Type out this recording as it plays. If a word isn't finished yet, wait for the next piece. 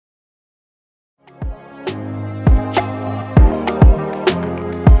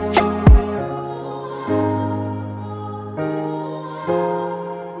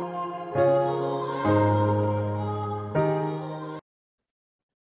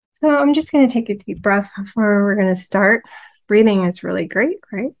So I'm just going to take a deep breath before we're going to start. Breathing is really great,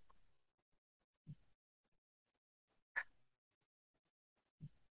 right?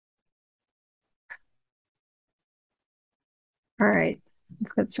 All right,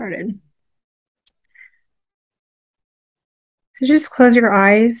 let's get started. So just close your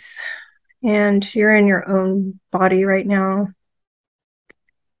eyes and you're in your own body right now.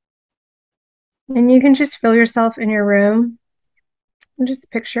 And you can just feel yourself in your room and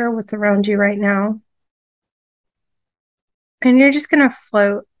just picture what's around you right now. And you're just going to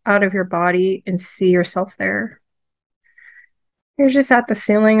float out of your body and see yourself there. You're just at the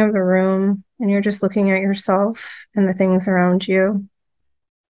ceiling of the room and you're just looking at yourself and the things around you.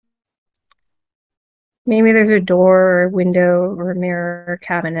 Maybe there's a door or a window or a mirror or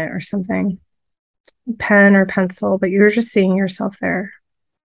cabinet or something, a pen or pencil, but you're just seeing yourself there.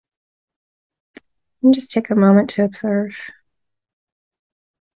 And just take a moment to observe.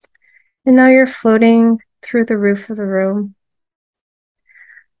 And now you're floating through the roof of the room,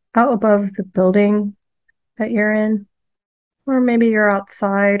 out above the building that you're in, or maybe you're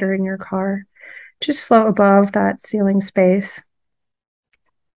outside or in your car. Just float above that ceiling space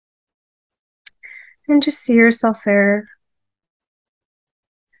and just see yourself there.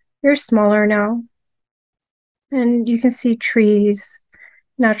 You're smaller now, and you can see trees,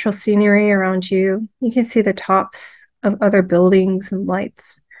 natural scenery around you. You can see the tops of other buildings and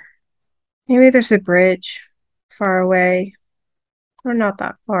lights. Maybe there's a bridge far away, or not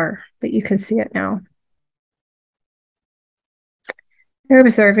that far, but you can see it now. You're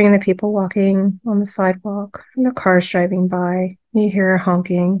observing the people walking on the sidewalk and the cars driving by. You hear a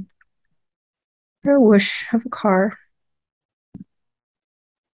honking or a whoosh of a car.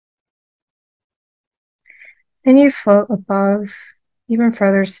 Then you float above, even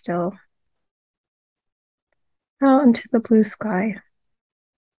further still, out into the blue sky.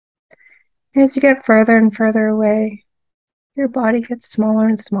 As you get further and further away, your body gets smaller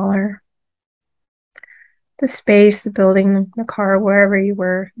and smaller. The space, the building, the car, wherever you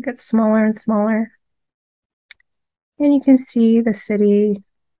were, gets smaller and smaller. And you can see the city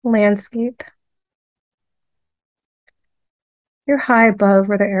landscape. You're high above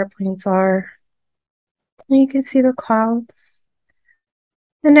where the airplanes are, and you can see the clouds,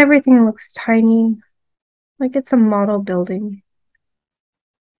 and everything looks tiny, like it's a model building.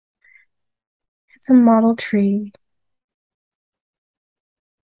 It's a model tree.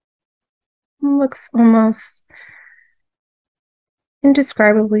 It looks almost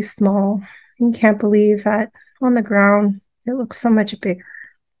indescribably small. You can't believe that on the ground it looks so much bigger.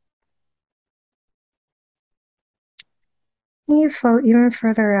 And you float even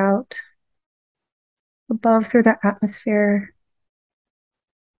further out, above through the atmosphere.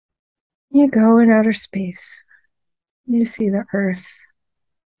 You go in outer space. You see the earth.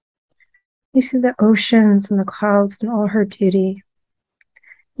 You see the oceans and the clouds and all her beauty.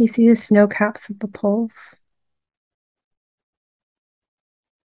 You see the snow caps of the poles.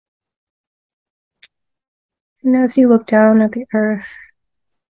 And as you look down at the earth,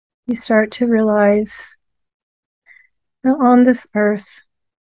 you start to realize that on this earth,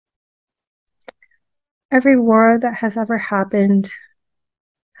 every war that has ever happened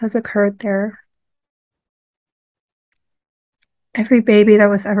has occurred there. Every baby that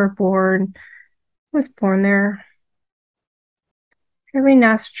was ever born was born there. Every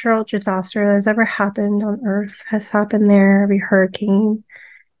natural disaster that has ever happened on earth has happened there. Every hurricane,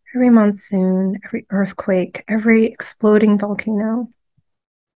 every monsoon, every earthquake, every exploding volcano.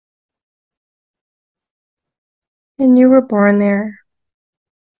 And you were born there.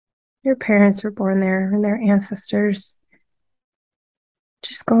 Your parents were born there and their ancestors,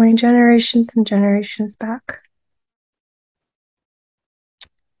 just going generations and generations back.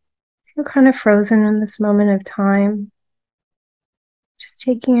 You're kind of frozen in this moment of time, just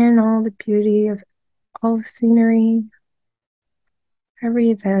taking in all the beauty of all the scenery,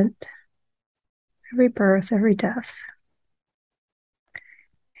 every event, every birth, every death.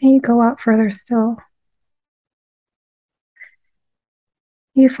 And you go out further still.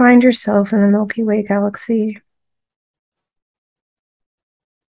 You find yourself in the Milky Way galaxy.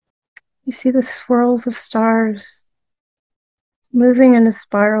 You see the swirls of stars moving in a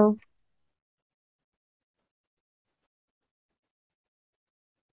spiral.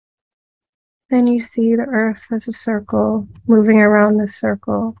 Then you see the earth as a circle moving around the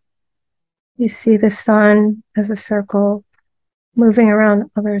circle. You see the sun as a circle moving around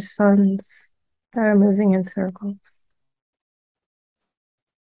other suns that are moving in circles.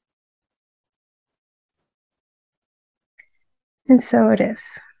 And so it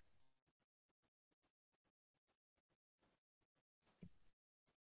is.